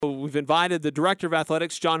we've invited the Director of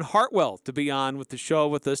Athletics, John Hartwell, to be on with the show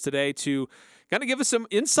with us today to kind of give us some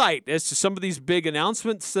insight as to some of these big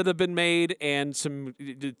announcements that have been made and some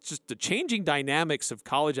just the changing dynamics of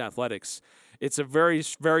college athletics. It's a very,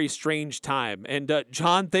 very strange time. And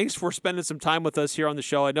John, thanks for spending some time with us here on the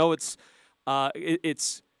show. I know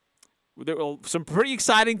there were some pretty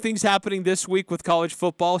exciting things happening this week with college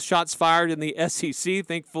football. Shots fired in the SEC.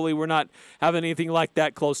 Thankfully, we're not having anything like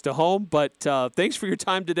that close to home. But thanks for your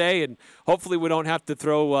time today, and hopefully we don't have to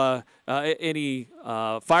throw any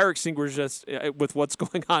fire extinguishers with what's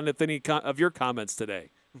going on with any of your comments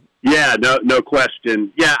today. Yeah, no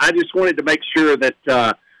question. Yeah, I just wanted to make sure that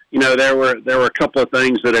there were a couple of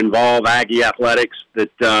things that involve Aggie athletics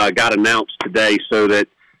that got announced today, so that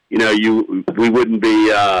we wouldn't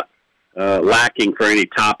be lacking for any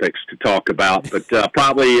topics to talk about, but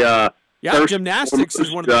probably first, gymnastics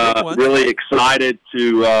is one of the big ones. Really excited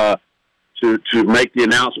to make the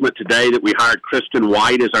announcement today that we hired Kristen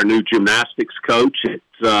White as our new gymnastics coach. It's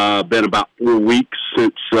been about 4 weeks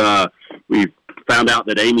since we found out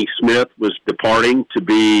that Amy Smith was departing to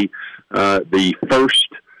be the first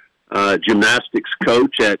gymnastics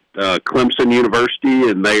coach at Clemson University,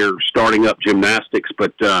 and they are starting up gymnastics,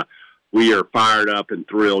 but we are fired up and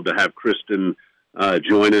thrilled to have Kristen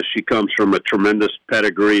join us. She comes from a tremendous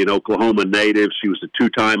pedigree, an Oklahoma native. She was a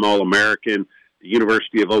two-time All-American at the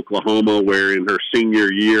University of Oklahoma, where in her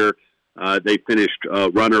senior year they finished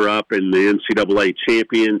runner-up in the NCAA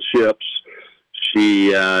championships.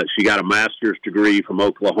 She got a master's degree from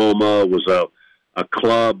Oklahoma, was a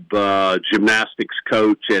club gymnastics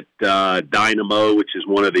coach at Dynamo, which is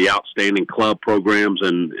one of the outstanding club programs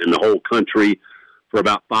in the whole country, for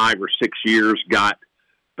about 5 or 6 years. Got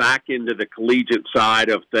back into the collegiate side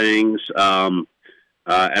of things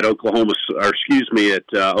at Oklahoma,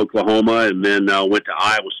 and then went to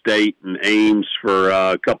Iowa State and Ames for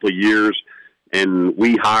a couple of years. And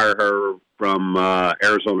we hire her from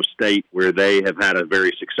Arizona State, where they have had a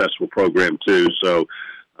very successful program too. So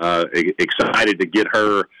excited to get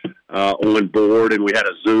her on board. And we had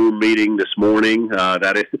a Zoom meeting this morning.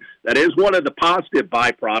 That is one of the positive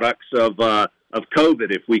byproducts of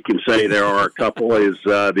COVID, if we can say there are a couple, is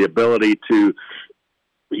the ability to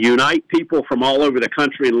unite people from all over the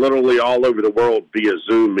country and literally all over the world via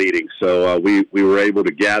Zoom meeting. So we were able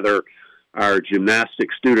to gather our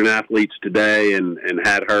gymnastics student athletes today and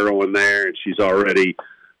had her on there, and she's already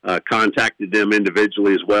contacted them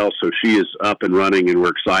individually as well. So she is up and running, and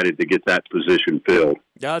we're excited to get that position filled.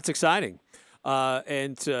 Yeah, it's exciting.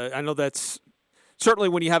 And I know that's certainly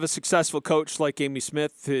when you have a successful coach like Amy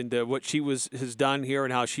Smith and what she has done here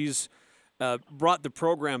and how she's brought the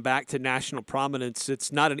program back to national prominence.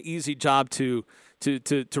 It's not an easy job to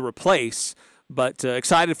replace, but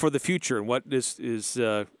excited for the future and what is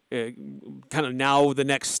kind of now the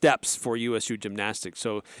next steps for USU gymnastics.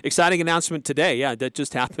 So exciting announcement today. Yeah, that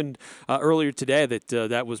just happened earlier today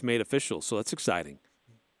that was made official. So that's exciting.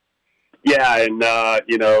 Yeah, and,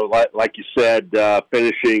 like you said,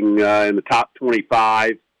 finishing in the top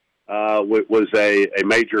 25 was a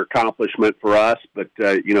major accomplishment for us. But,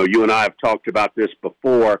 you and I have talked about this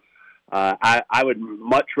before. I would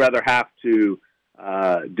much rather have to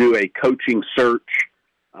do a coaching search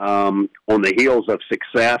on the heels of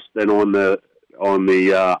success than on the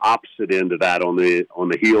opposite end of that, on the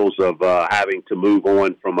heels of having to move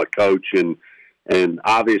on from a coach. And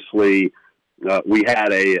obviously, we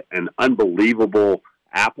had an unbelievable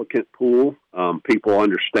applicant pool. People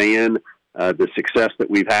understand the success that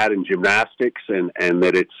we've had in gymnastics, and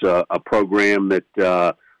that it's a program that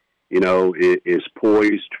is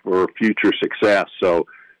poised for future success. So,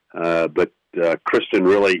 but Kristen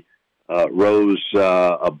really rose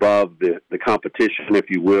above the competition, if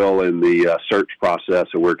you will, in the search process,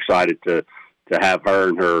 and we're excited to have her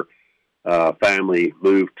and her family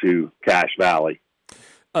move to Cache Valley.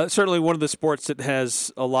 Certainly one of the sports that has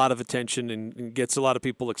a lot of attention and gets a lot of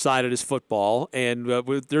people excited is football. And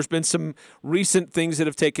there's been some recent things that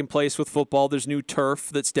have taken place with football. There's new turf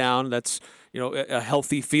that's down. That's, a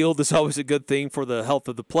healthy field is always a good thing for the health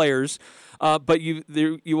of the players. But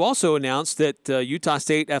you also announced that Utah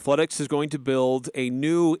State Athletics is going to build a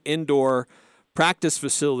new indoor practice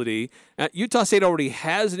facility. Utah State already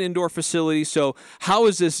has an indoor facility. So how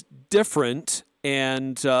is this different,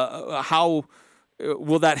 and how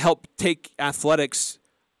will that help take athletics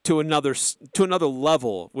to another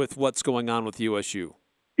level with what's going on with USU?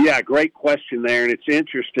 Yeah, great question there, and it's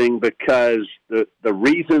interesting because the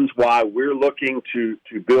reasons why we're looking to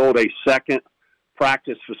build a second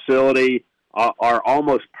practice facility are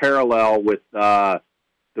almost parallel with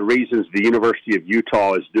the reasons the University of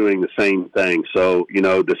Utah is doing the same thing. So,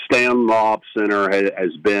 the Stan Lobb Center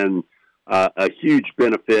has been a huge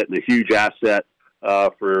benefit and a huge asset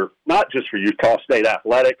for not just for Utah State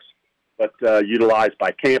athletics, but utilized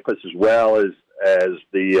by campus as well as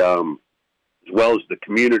the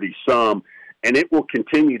community some, and it will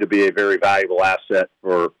continue to be a very valuable asset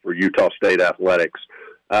for Utah State athletics.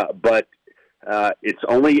 But it's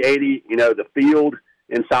only 80. The field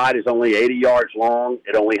inside is only 80 yards long.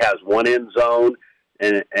 It only has one end zone.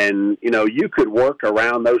 And you could work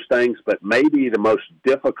around those things, but maybe the most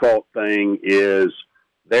difficult thing is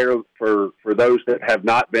there for those that have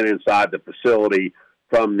not been inside the facility,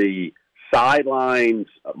 from the sidelines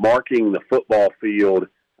marking the football field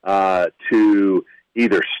to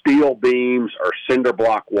either steel beams or cinder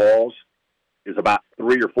block walls is about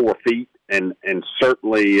 3 or 4 feet, and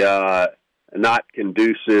certainly not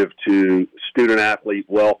conducive to student-athlete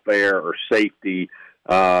welfare or safety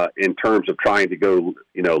in terms of trying to go,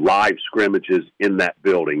 live scrimmages in that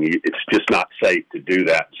building. It's just not safe to do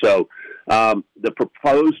that. So the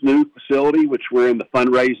proposed new facility, which we're in the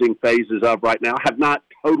fundraising phases of right now, have not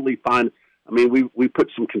totally we put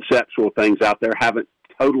some conceptual things out there, haven't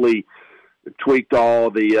totally tweaked all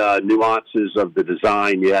the nuances of the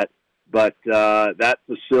design yet, but that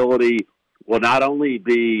facility will not only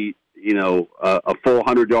be a full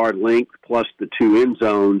 100-yard length plus the 2 end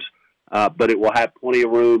zones, but it will have plenty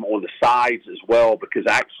of room on the sides as well, because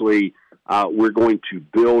actually we're going to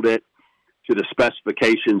build it to the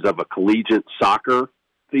specifications of a collegiate soccer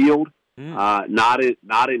field, not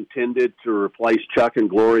intended to replace Chuck and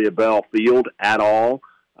Gloria Bell Field at all,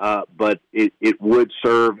 but it would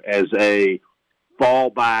serve as a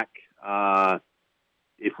fallback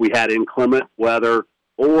if we had inclement weather,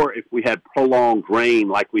 or if we had prolonged rain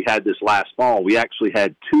like we had this last fall. We actually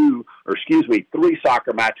had 3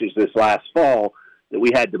 soccer matches this last fall that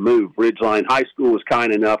we had to move. Ridgeline High School was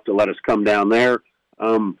kind enough to let us come down there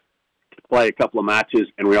to play a couple of matches,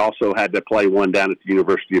 and we also had to play one down at the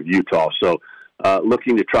University of Utah. So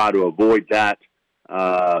looking to try to avoid that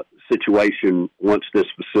situation once this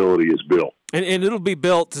facility is built. And it'll be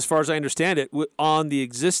built, as far as I understand it, on the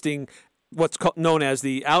existing what's known as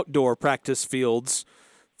the outdoor practice fields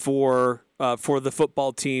for the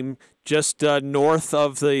football team, just north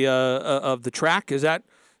of the track. Is that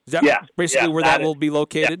basically where that will be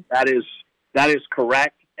located? Yeah, that is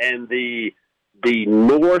correct. And the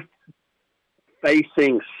north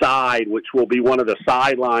facing side, which will be one of the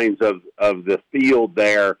sidelines of the field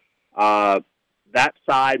there, that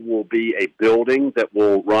side will be a building that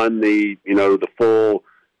will run the full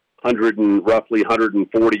roughly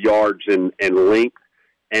 140 yards in length.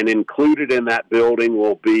 And included in that building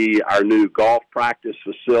will be our new golf practice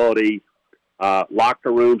facility,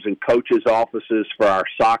 locker rooms and coaches' offices for our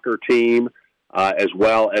soccer team, as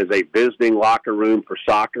well as a visiting locker room for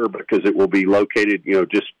soccer, because it will be located,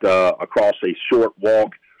 just across a short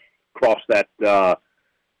walk across that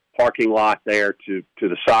parking lot there to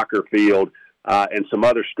the soccer field, and some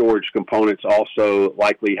other storage components, also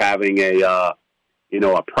likely having a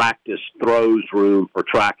practice throws room for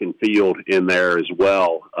track and field in there as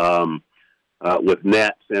well, with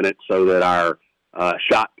nets in it so that our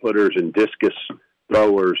shot putters and discus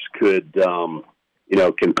throwers can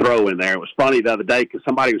throw in there. It was funny the other day because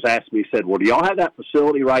somebody was asking me, said, well, do y'all have that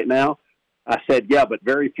facility right now? I said, yeah, but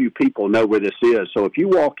very few people know where this is. So if you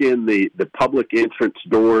walk in the public entrance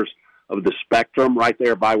doors of the Spectrum right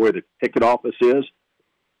there by where the ticket office is,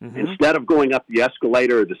 instead of going up the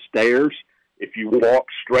escalator or the stairs, if you walk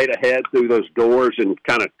straight ahead through those doors and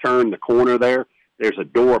kind of turn the corner there's a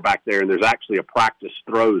door back there, and there's actually a practice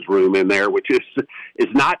throws room in there, which is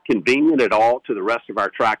not convenient at all to the rest of our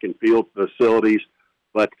track and field facilities,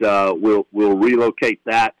 but we'll relocate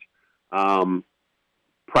that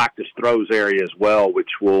practice throws area as well, which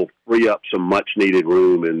will free up some much-needed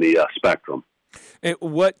room in the Spectrum. And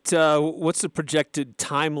what's the projected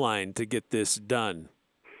timeline to get this done?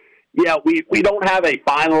 Yeah, we don't have a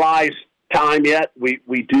finalized time yet.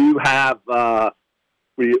 We do have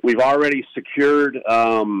we've already secured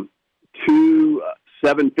 2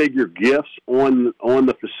 7-figure gifts on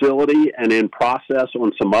the facility, and in process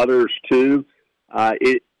on some others too.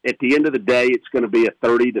 At the end of the day, it's going to be a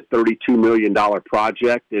 $30 to $32 million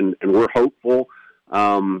project, and we're hopeful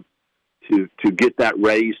to get that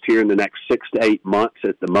raised here in the next 6 to 8 months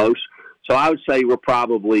at the most. So I would say we're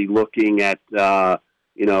probably looking at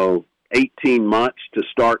 18 months to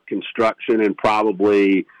start construction, and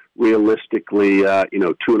probably realistically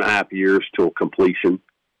 2.5 years till completion.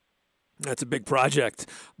 That's a big project.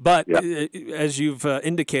 But Yeah. as you've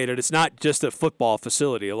indicated, it's not just a football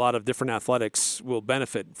facility. A lot of different athletics will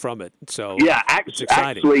benefit from it. So Yeah, it's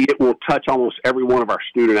exciting. actually, it will touch almost every one of our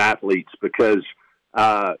student athletes because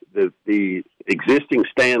the existing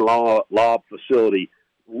Stan Law facility,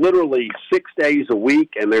 literally 6 days a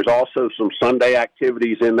week, and there's also some Sunday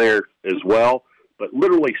activities in there as well. But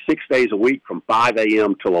literally 6 days a week from 5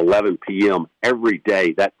 a.m. till 11 p.m. every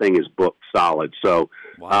day, that thing is booked solid. So,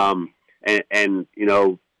 Wow. and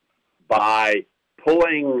by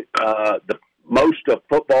pulling the most of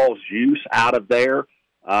football's use out of there,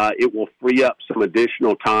 it will free up some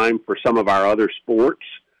additional time for some of our other sports.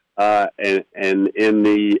 And in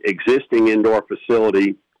the existing indoor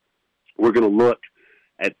facility, we're going to look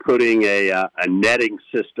at putting a netting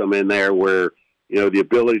system in there where, the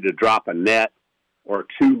ability to drop a net or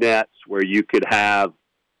two nets where you could have,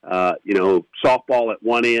 softball at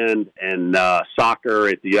one end and soccer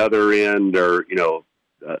at the other end, or,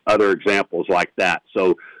 other examples like that.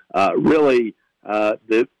 So really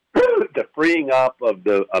the freeing up of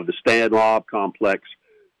the Stan Law complex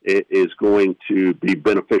is going to be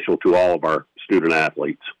beneficial to all of our student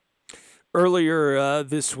athletes. Earlier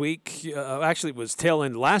this week, actually it was tail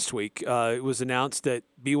end last week, it was announced that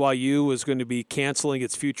BYU was going to be canceling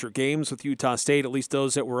its future games with Utah State, at least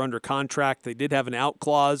those that were under contract. They did have an out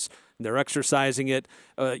clause, and they're exercising it.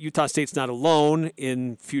 Utah State's not alone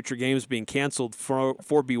in future games being canceled for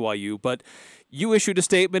BYU, but you issued a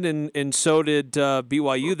statement, and so did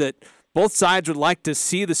BYU, that both sides would like to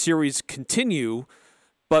see the series continue.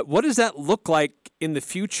 But what does that look like in the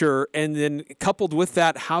future? And then coupled with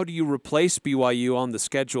that, how do you replace BYU on the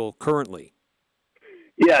schedule currently?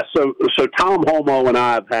 Yeah, so Tom Holmoe and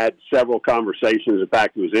I have had several conversations. In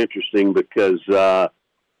fact, it was interesting because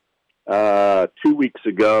 2 weeks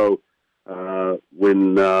ago,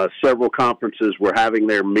 when several conferences were having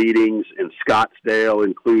their meetings in Scottsdale,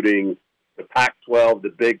 including the Pac-12,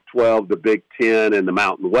 the Big 12, the Big 10, and the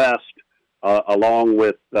Mountain West, along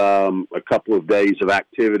with a couple of days of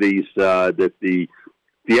activities that the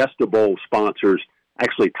Fiesta Bowl sponsors.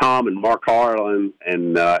 Actually, Tom and Mark Harlan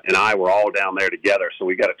and I were all down there together, so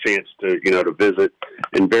we got a chance to to visit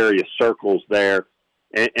in various circles there,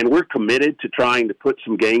 and we're committed to trying to put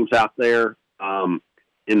some games out there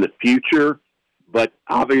in the future. But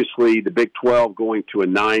obviously, the Big 12 going to a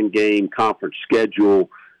 9-game conference schedule,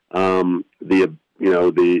 the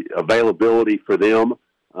availability for them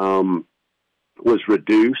was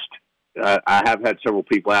reduced. I have had several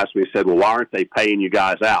people ask me, said, well, why aren't they paying you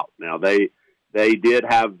guys out? Now, they did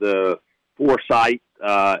have the foresight,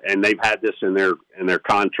 and they've had this in their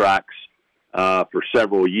contracts for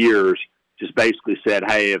several years, just basically said,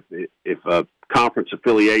 hey, if a conference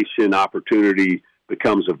affiliation opportunity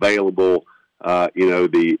becomes available,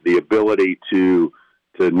 the ability to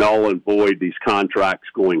null and void these contracts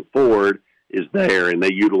going forward is there, and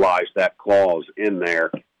they utilize that clause in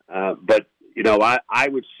there. But I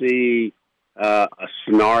would see a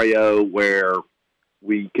scenario where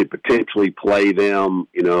we could potentially play them,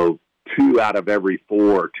 2 out of every 4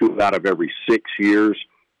 or 2 out of every 6 years.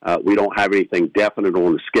 We don't have anything definite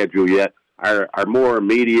on the schedule yet. Our more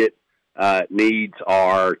immediate needs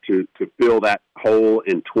are to fill that hole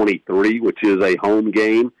in 23, which is a home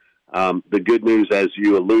game. The good news, as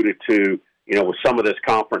you alluded to, with some of this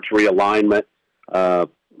conference realignment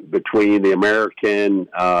between the American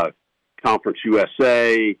Conference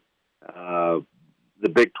USA, the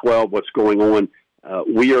Big 12, what's going on.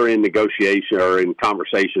 We are in negotiation or in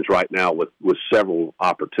conversations right now with several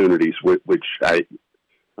opportunities, which I,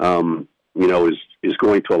 is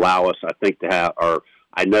going to allow us, I think, to have, or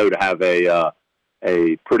I know, to have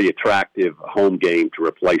a pretty attractive home game to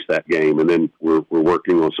replace that game. And then we're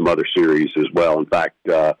working on some other series as well. In fact,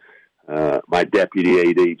 my deputy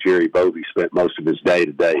AD, Jerry Bovey, spent most of his day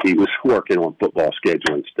today. He was working on football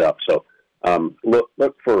scheduling stuff. So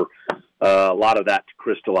look for a lot of that to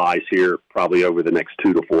crystallize here probably over the next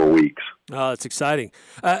 2 to 4 weeks. It's exciting.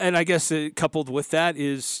 And I guess coupled with that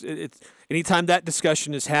is anytime that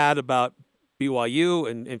discussion is had about BYU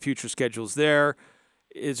and future schedules there,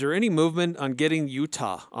 is there any movement on getting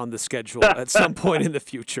Utah on the schedule at some point in the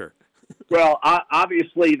future? Well,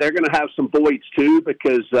 obviously they're going to have some voids too,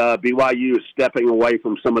 because BYU is stepping away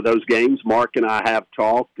from some of those games. Mark and I have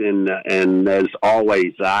talked, and as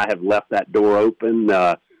always, I have left that door open.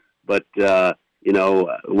 But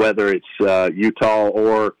whether it's Utah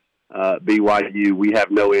or BYU, we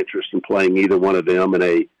have no interest in playing either one of them in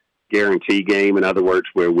a guarantee game. In other words,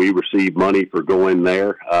 where we receive money for going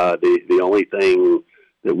there. The only thing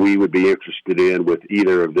that we would be interested in with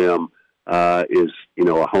either of them is,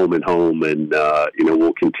 a home and home, and,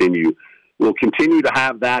 we'll continue we'll continue to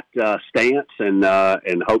have that stance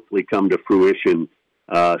and hopefully come to fruition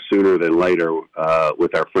sooner than later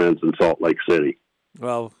with our friends in Salt Lake City.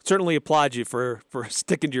 Well, certainly applaud you for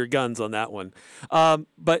sticking to your guns on that one.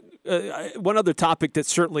 But one other topic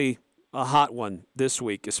that's certainly a hot one this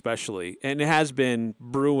week especially, and it has been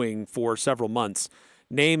brewing for several months,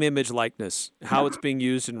 name, image, likeness, how it's being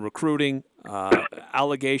used in recruiting,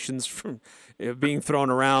 allegations from being thrown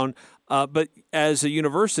around. But as a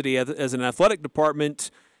university, as an athletic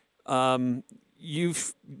department,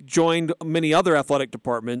 you've joined many other athletic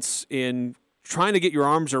departments in trying to get your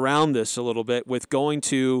arms around this a little bit with going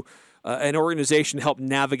to an organization to help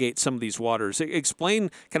navigate some of these waters. Explain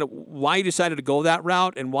kind of why you decided to go that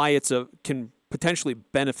route and why can potentially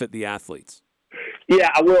benefit the athletes. Yeah,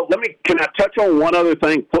 I will. Can I touch on one other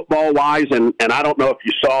thing football-wise? And I don't know if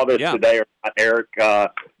you saw this today or not, Eric.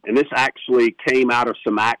 And this actually came out of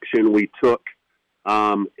some action we took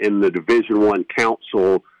in the Division I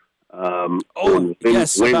Council on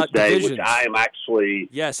Wednesday, which I am actually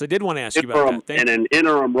I did want to ask you about that. In an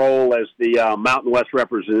interim role as the Mountain West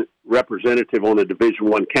representative on the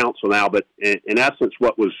Division I Council now. But in essence,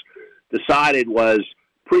 what was decided was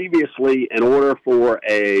previously, in order for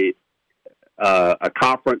a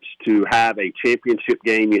conference to have a championship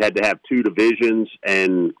game, you had to have two divisions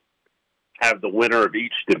and have the winner of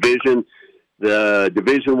each division. The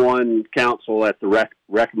Division I Council, at the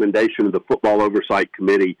recommendation of the Football Oversight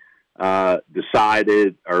Committee,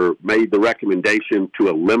 decided or made the recommendation to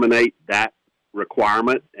eliminate that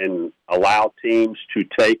requirement and allow teams to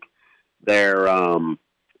take their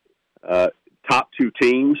top two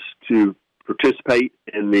teams to participate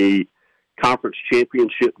in the conference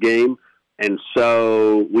championship game. And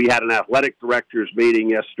so we had an athletic directors meeting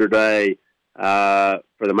yesterday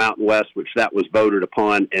for the Mountain West, which that was voted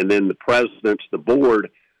upon. And then the board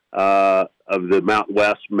of the Mountain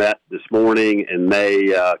West met this morning, and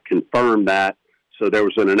they confirmed that. So there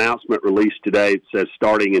was an announcement released today that says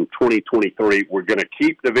starting in 2023, we're going to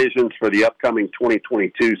keep divisions for the upcoming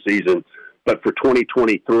 2022 season, but for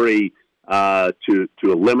 2023 to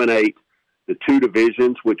eliminate the two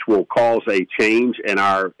divisions, which will cause a change in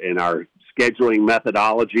our scheduling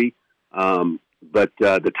methodology. But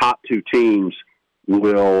the top two teams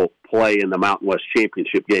will play in the Mountain West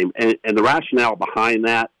Championship game. And the rationale behind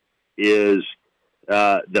that is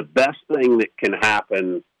the best thing that can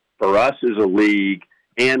happen for us as a league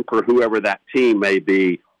and for whoever that team may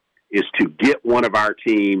be is to get one of our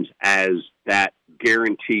teams as that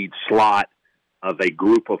guaranteed slot of a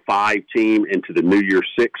group of five team into the New Year's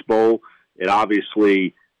Six Bowl. It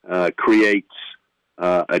obviously creates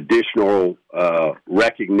additional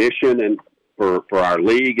recognition and for our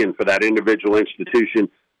league and for that individual institution,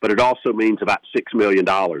 but it also means about $6 million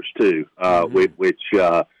too, which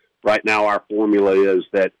right now our formula is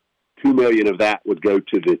that $2 million of that would go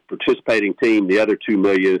to the participating team. The other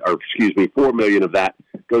 $4 million of that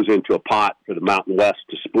goes into a pot for the Mountain West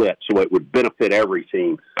to split. So it would benefit every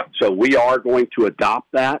team. So we are going to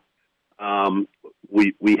adopt that.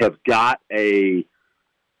 We have got a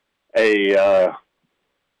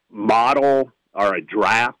model or a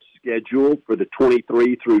draft schedule for the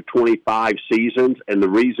 23 through 25 seasons. And the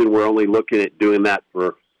reason we're only looking at doing that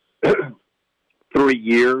for 3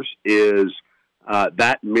 years is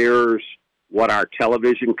that mirrors what our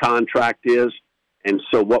television contract is. And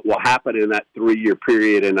so what will happen in that 3-year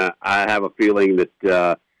period, and I have a feeling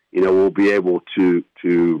that, we'll be able to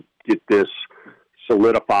get this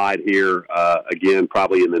solidified here again,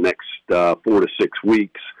 probably in the next 4 to 6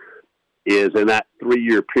 weeks, is in that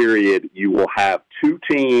 3-year period, you will have two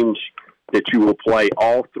teams that you will play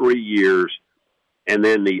all 3 years. And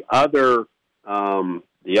then the other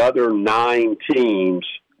 9 teams,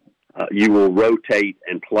 you will rotate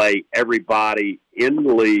and play everybody in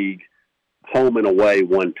the league home and away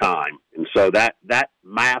one time. And so that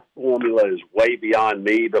math formula is way beyond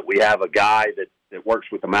me, but we have a guy that works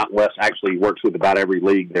with the Mountain West, actually works with about every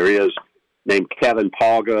league there is, named Kevin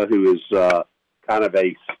Pauga, who is kind of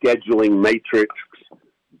a scheduling matrix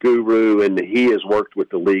guru, and he has worked with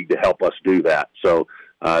the league to help us do that. So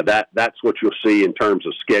that's what you'll see in terms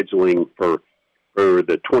of scheduling for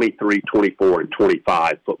the 23, 24, and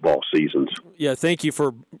 25 football seasons. Yeah, thank you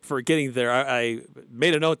for getting there. I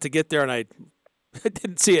made a note to get there, and I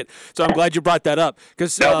didn't see it, so I'm glad you brought that up.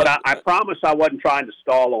 But I promise I wasn't trying to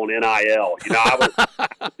stall on NIL. I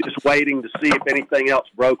was just waiting to see if anything else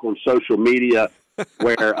broke on social media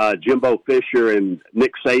where Jimbo Fisher and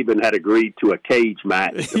Nick Saban had agreed to a cage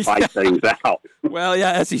match to fight things out. Well,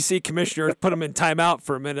 yeah, SEC commissioner put them in timeout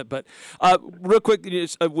for a minute. But real quick,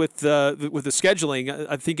 with the scheduling,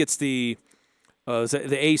 I think it's the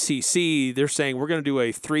the ACC, they're saying we're going to do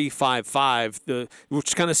a 3-5-5,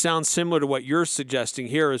 which kind of sounds similar to what you're suggesting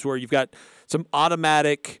here, is where you've got some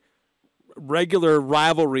automatic regular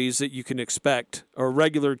rivalries that you can expect, or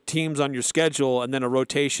regular teams on your schedule, and then a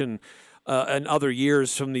rotation in other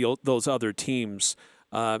years from those other teams.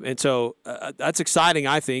 And so that's exciting,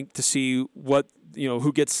 I think, to see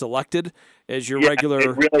who gets selected as your regular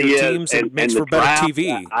it really your is. teams, and makes for draft, better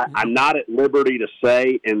TV. I'm not at liberty to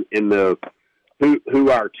say in the who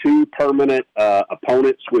our two permanent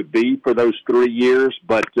opponents would be for those 3 years,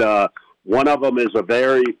 but one of them is a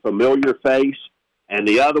very familiar face, and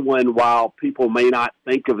the other one, while people may not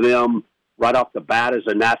think of them right off the bat as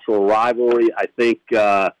a natural rivalry, I think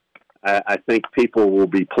people will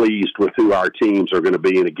be pleased with who our teams are going to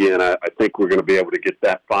be. And again, I think we're going to be able to get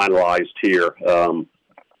that finalized here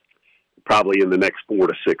probably in the next 4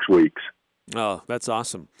 to 6 weeks. Oh, that's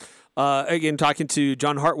awesome. Again, talking to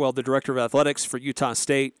John Hartwell, the Director of Athletics for Utah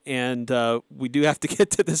State, and we do have to get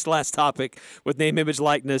to this last topic with name, image,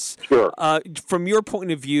 likeness. Sure. From your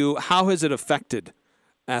point of view, how has it affected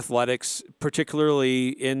athletics, particularly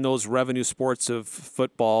in those revenue sports of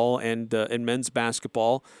football and men's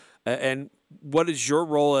basketball? And what is your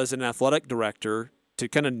role as an athletic director to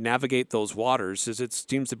kind of navigate those waters, as it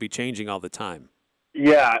seems to be changing all the time?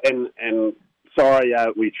 Yeah, and sorry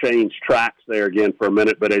we changed tracks there again for a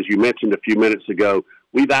minute, but as you mentioned a few minutes ago,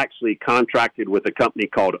 we've actually contracted with a company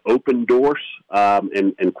called Open Doors,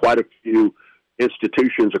 and quite a few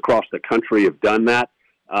institutions across the country have done that.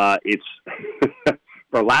 It's,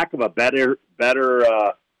 for lack of a better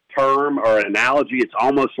term or analogy, it's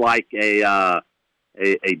almost like a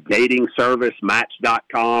dating service,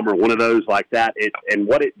 Match.com or one of those like that. And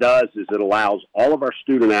what it does is it allows all of our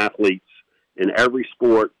student athletes in every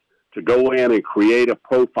sport to go in and create a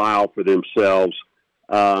profile for themselves,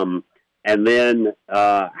 and then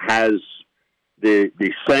has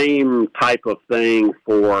the same type of thing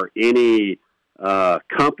for any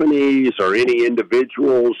companies or any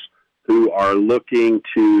individuals who are looking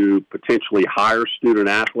to potentially hire student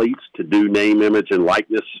athletes to do name, image, and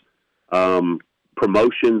likeness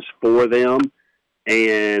promotions for them,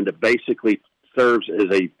 and basically serves as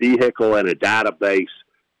a vehicle and a database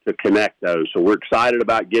to connect those. So we're excited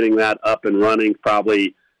about getting that up and running.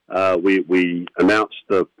 Probably we announced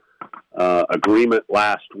the agreement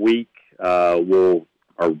last week. We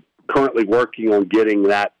are currently working on getting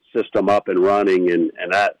that system up and running, and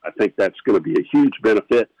that, I think that's going to be a huge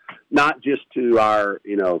benefit, not just to our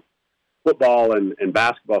football and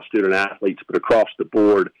basketball student athletes, but across the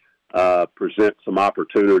board. Present some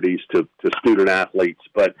opportunities to student athletes.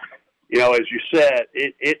 But, as you said,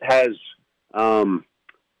 it has,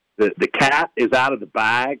 the cat is out of the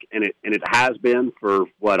bag, and it has been for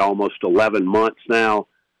almost 11 months now.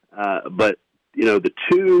 But, the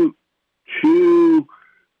two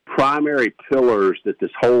primary pillars that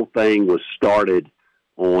this whole thing was started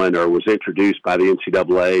on, or was introduced by the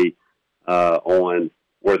NCAA on,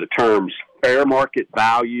 were the terms fair market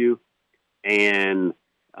value and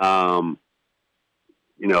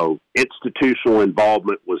institutional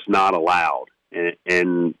involvement was not allowed.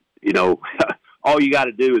 And all you got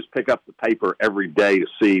to do is pick up the paper every day to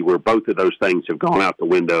see where both of those things have gone out the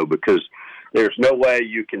window, because there's no way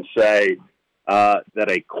you can say that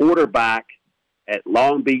a quarterback at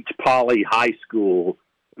Long Beach Poly High School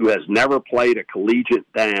who has never played a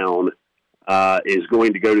collegiate down is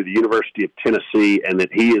going to go to the University of Tennessee, and that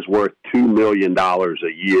he is worth $2 million a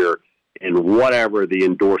year in whatever the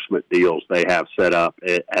endorsement deals they have set up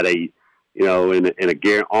at a,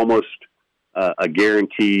 almost a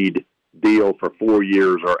guaranteed deal for 4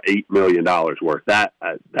 years or $8 million worth. That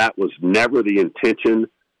was never the intention.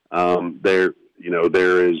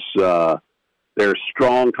 There's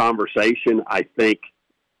strong conversation. I think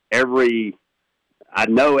every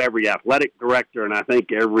athletic director, and I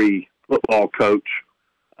think every football coach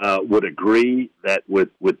would agree that with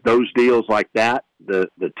those deals like that, the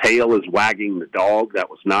tail is wagging the dog. That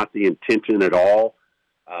was not the intention at all.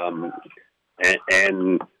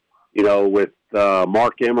 With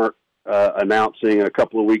Mark Emmert announcing a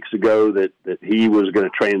couple of weeks ago that he was going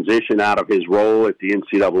to transition out of his role at the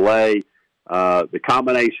NCAA, the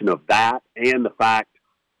combination of that and the fact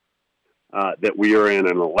that we are in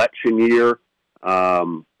an election year, a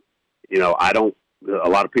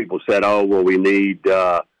lot of people said, oh, well, we need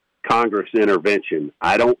Congress intervention.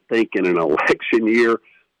 I don't think in an election year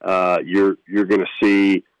you're going to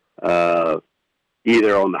see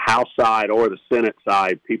either on the House side or the Senate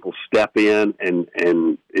side people step in, and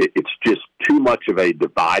it's just too much of a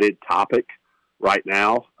divided topic right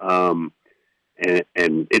now, and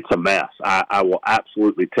it's a mess. I will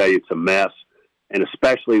absolutely tell you it's a mess, and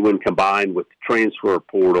especially when combined with the transfer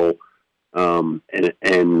portal.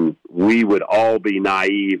 And we would all be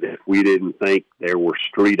naive if we didn't think there were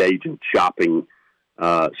street agents shopping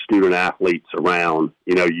student athletes around.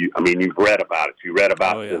 You've read about it. You read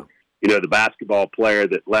about the basketball player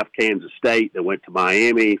that left Kansas State that went to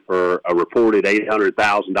Miami for a reported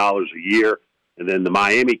 $800,000 a year. And then the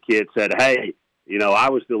Miami kid said, hey, I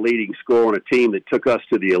was the leading scorer on a team that took us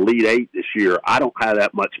to the Elite Eight this year. I don't have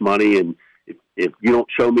that much money. And if you don't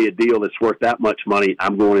show me a deal that's worth that much money,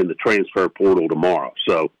 I'm going in the transfer portal tomorrow.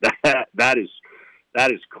 So that is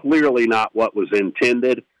clearly not what was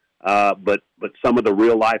intended. But some of the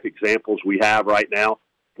real life examples we have right now,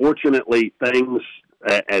 fortunately, things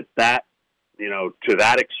at that, to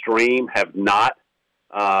that extreme have not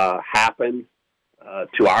happened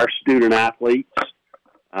to our student athletes.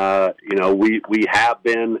 We have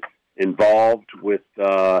been involved with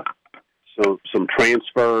some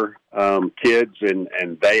transfer kids,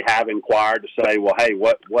 and they have inquired to say, well, hey,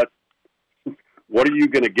 what are you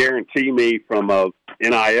going to guarantee me from a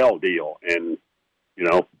NIL deal? And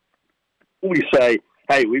we say,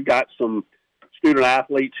 hey, we've got some student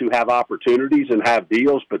athletes who have opportunities and have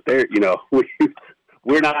deals, but they're,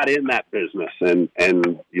 we're not in that business. And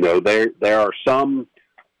there are some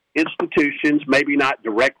institutions, maybe not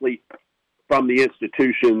directly from the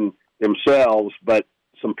institution themselves, but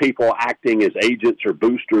some people acting as agents or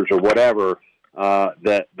boosters or whatever,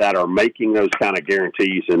 that are making those kind of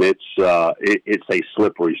guarantees. And it's a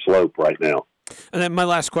slippery slope right now. And then my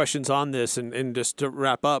last question's on this, and just to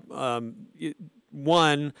wrap up,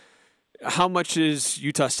 one, how much is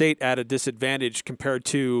Utah State at a disadvantage compared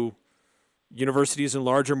to universities in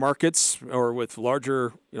larger markets or with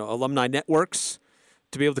larger, alumni networks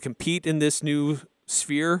to be able to compete in this new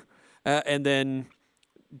sphere? And then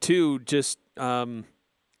two, just, how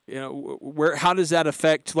does that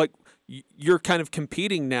affect, like, you're kind of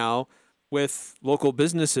competing now with local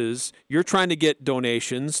businesses. You're trying to get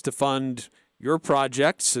donations to fund your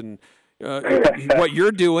projects and what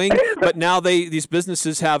you're doing, but now these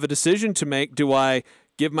businesses have a decision to make. Do I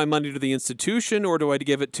give my money to the institution, or do I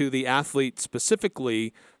give it to the athlete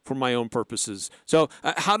specifically for my own purposes? So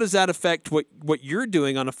how does that affect what you're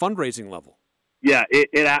doing on a fundraising level? Yeah,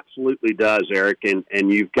 it absolutely does, Eric, and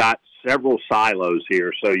you've got several silos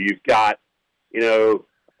here. So you've got,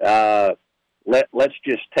 let's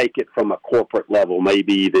just take it from a corporate level,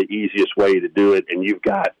 maybe the easiest way to do it, and you've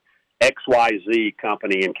got XYZ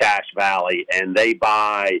company in Cache Valley, and they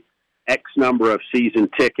buy X number of season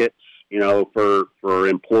tickets, for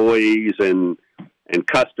employees and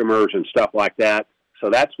customers and stuff like that. So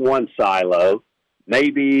that's one silo.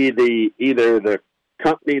 Maybe either the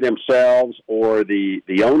company themselves or the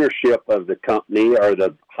ownership of the company or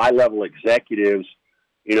the high-level executives,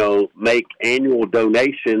 make annual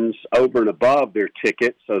donations over and above their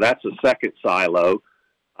tickets. So that's a second silo.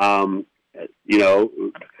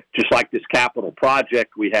 Just like this capital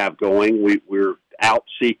project we have going, we're out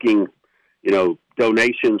seeking,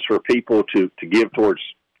 donations for people to give towards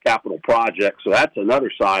capital projects. So that's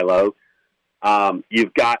another silo.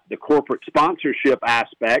 You've got the corporate sponsorship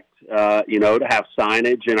aspect, to have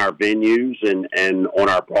signage in our venues and on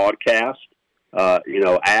our broadcast,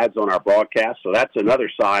 ads on our broadcast. So that's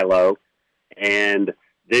another silo. And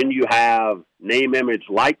then you have name, image,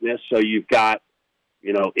 likeness. So you've got,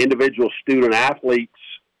 individual student athletes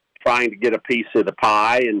trying to get a piece of the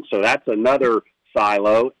pie. And so that's another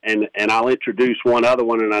silo. And I'll introduce one other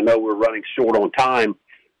one, and I know we're running short on time,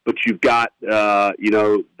 but you've got,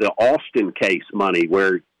 the Austin case money,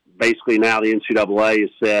 where basically now the NCAA has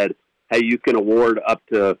said, hey, you can award up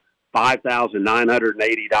to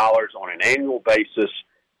 $5,980 on an annual basis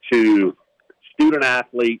to student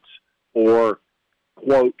athletes for,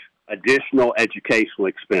 quote, additional educational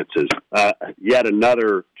expenses. Yet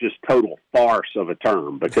another just total farce of a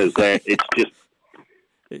term, because it's just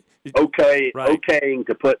okaying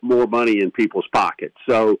to put more money in people's pockets.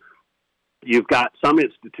 So you've got some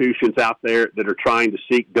institutions out there that are trying to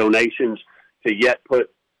seek donations to yet put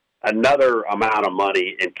another amount of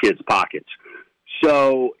money in kids' pockets.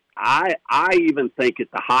 So I even think at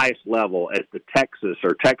the highest level, at the Texas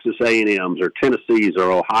or Texas A&Ms or Tennessee's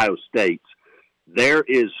or Ohio State's, there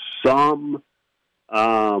is some,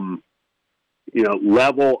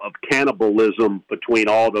 level of cannibalism between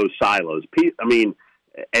all those silos. I mean,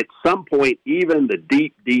 at some point, even the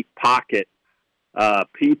deep, deep pocket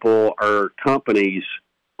people or companies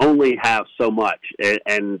only have so much,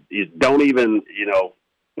 and you don't even,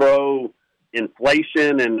 throw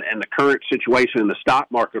inflation and the current situation in the stock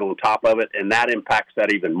market on top of it, and that impacts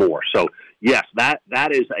that even more. So, yes, that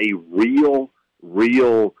is a real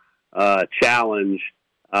challenge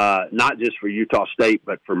not just for Utah State,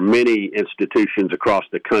 but for many institutions across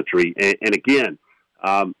the country. And again,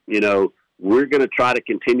 we're going to try to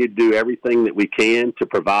continue to do everything that we can to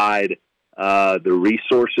provide the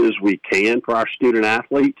resources we can for our student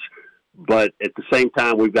athletes. But at the same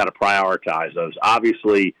time, we've got to prioritize those.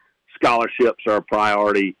 Obviously, scholarships are a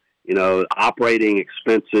priority. Operating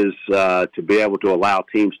expenses to be able to allow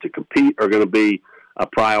teams to compete are going to be a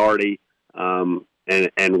priority.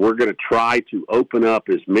 And we're going to try to open up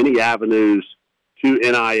as many avenues to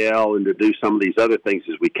NIL and to do some of these other things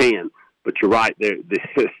as we can. But you're right,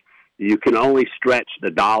 you can only stretch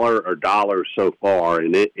the dollar or dollars so far,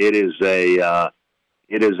 and it is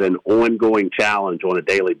an ongoing challenge on a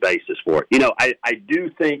daily basis for it. I do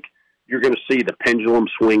think you're going to see the pendulum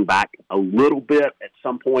swing back a little bit at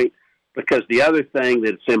some point, because the other thing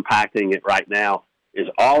that's impacting it right now is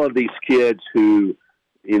all of these kids who,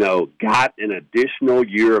 got an additional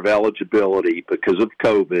year of eligibility because of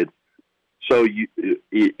COVID. So,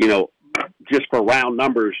 just for round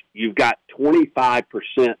numbers, you've got 25%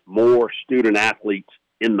 more student athletes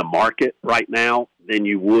in the market right now than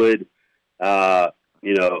you would, than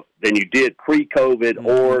you did pre-COVID,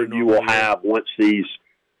 or you will have once these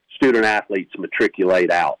student athletes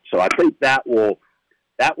matriculate out. So I think that will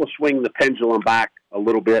swing the pendulum back a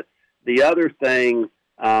little bit. The other thing,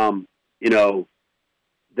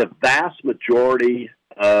 the vast majority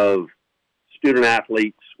of student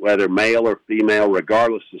athletes, whether male or female,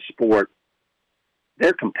 regardless of sport,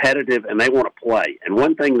 they're competitive and they want to play. And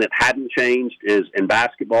one thing that hadn't changed is in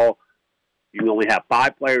basketball, you can only have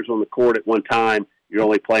 5 players on the court at one time. You're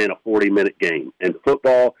only playing a 40-minute game. In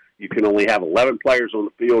football, you can only have 11 players on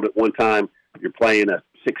the field at one time. You're playing a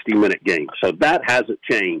 60-minute game. So that hasn't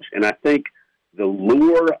changed. And I think the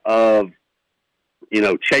lure of,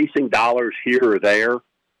 chasing dollars here or there,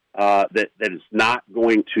 that is not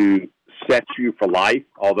going to set you for life.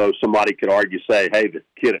 Although somebody could argue, say, hey, the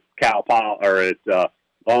kid at Cal Poly or at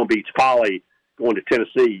Long Beach Poly going to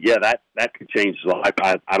Tennessee, yeah, that could change his life.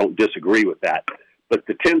 I don't disagree with that. But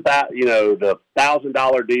the the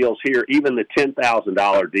 $1,000 deals here, even the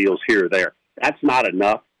 $10,000 deals here or there, that's not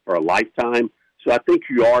enough for a lifetime. So I think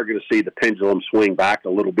you are going to see the pendulum swing back a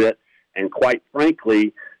little bit. And quite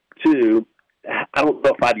frankly, too, I don't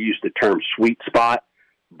know if I'd use the term sweet spot,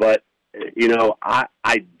 but,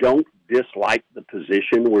 I don't dislike the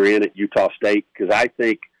position we're in at Utah State, because I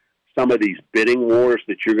think some of these bidding wars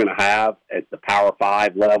that you're going to have at the Power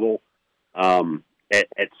 5 level,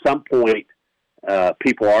 at some point,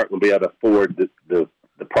 people aren't going to be able to afford the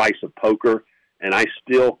price of poker. And I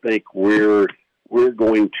still think we're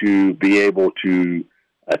going to be able to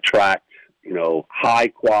attract, high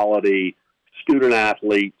quality student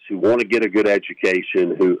athletes who want to get a good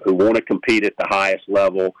education, who want to compete at the highest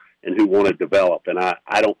level, and who want to develop. And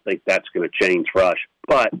I don't think that's going to change for us.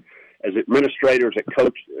 But as administrators,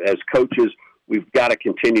 as coaches, we've got to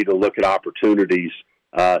continue to look at opportunities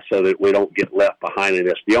so that we don't get left behind in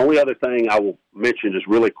this. The only other thing I will mention is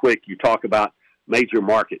really quick, you talk about major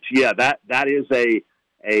markets. Yeah, that is a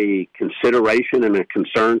consideration and a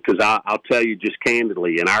concern, because I'll tell you just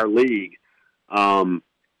candidly, in our league,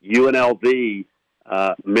 UNLV,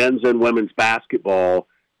 men's and women's basketball,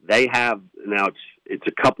 they have, now it's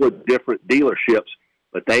a couple of different dealerships,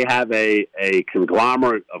 but they have a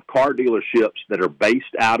conglomerate of car dealerships that are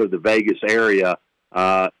based out of the Vegas area.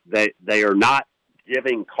 They are not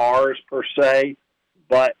giving cars per se,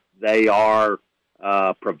 but they are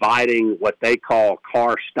providing what they call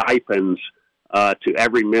car stipends to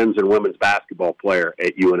every men's and women's basketball player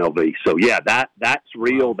at UNLV. So yeah, that's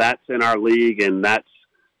real. That's in our league, and that's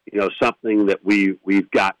something that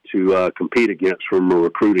we've got to compete against from a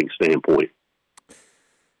recruiting standpoint.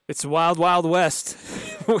 It's wild, wild west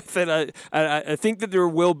with it. I think that there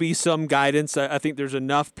will be some guidance. I think there's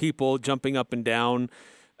enough people jumping up and down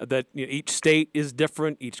that each state is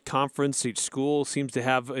different, each conference, each school seems to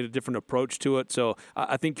have a different approach to it. So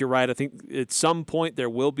I think you're right. I think at some point there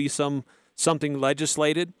will be something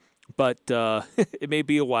legislated, but it may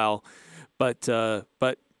be a while. But good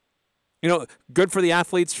for the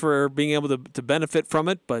athletes for being able to benefit from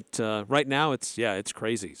it. But right now it's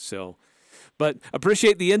crazy. So. But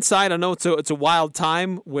appreciate the insight. I know it's a wild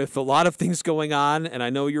time with a lot of things going on, and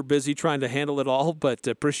I know you're busy trying to handle it all, but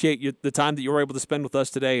appreciate the time that you were able to spend with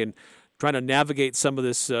us today and trying to navigate some of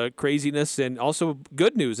this craziness and also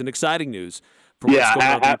good news and exciting news for what's going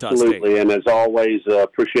on at Utah State. Absolutely. And as always,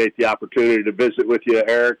 appreciate the opportunity to visit with you,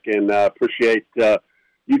 Eric, and appreciate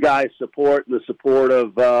you guys' support and the support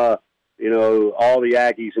of all the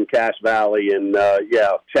Aggies in Cache Valley. And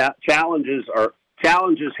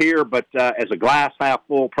challenges here, but as a glass half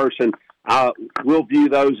full person, we'll view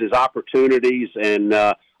those as opportunities. And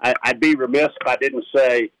I'd be remiss if I didn't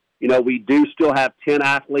say, we do still have 10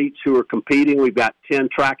 athletes who are competing. We've got 10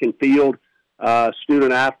 track and field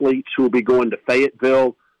student athletes who will be going to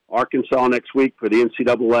Fayetteville, Arkansas next week for the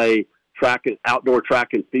NCAA outdoor track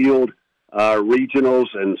and field regionals.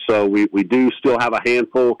 And so we do still have a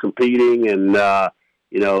handful competing, and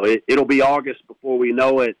it'll be August before we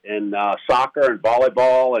know it. And soccer and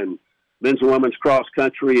volleyball and men's and women's cross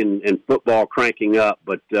country and football cranking up.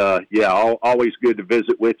 But always good to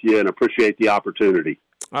visit with you and appreciate the opportunity.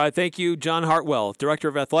 All right, thank you, John Hartwell, Director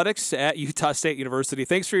of Athletics at Utah State University.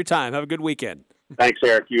 Thanks for your time. Have a good weekend. Thanks,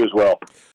 Eric. You as well.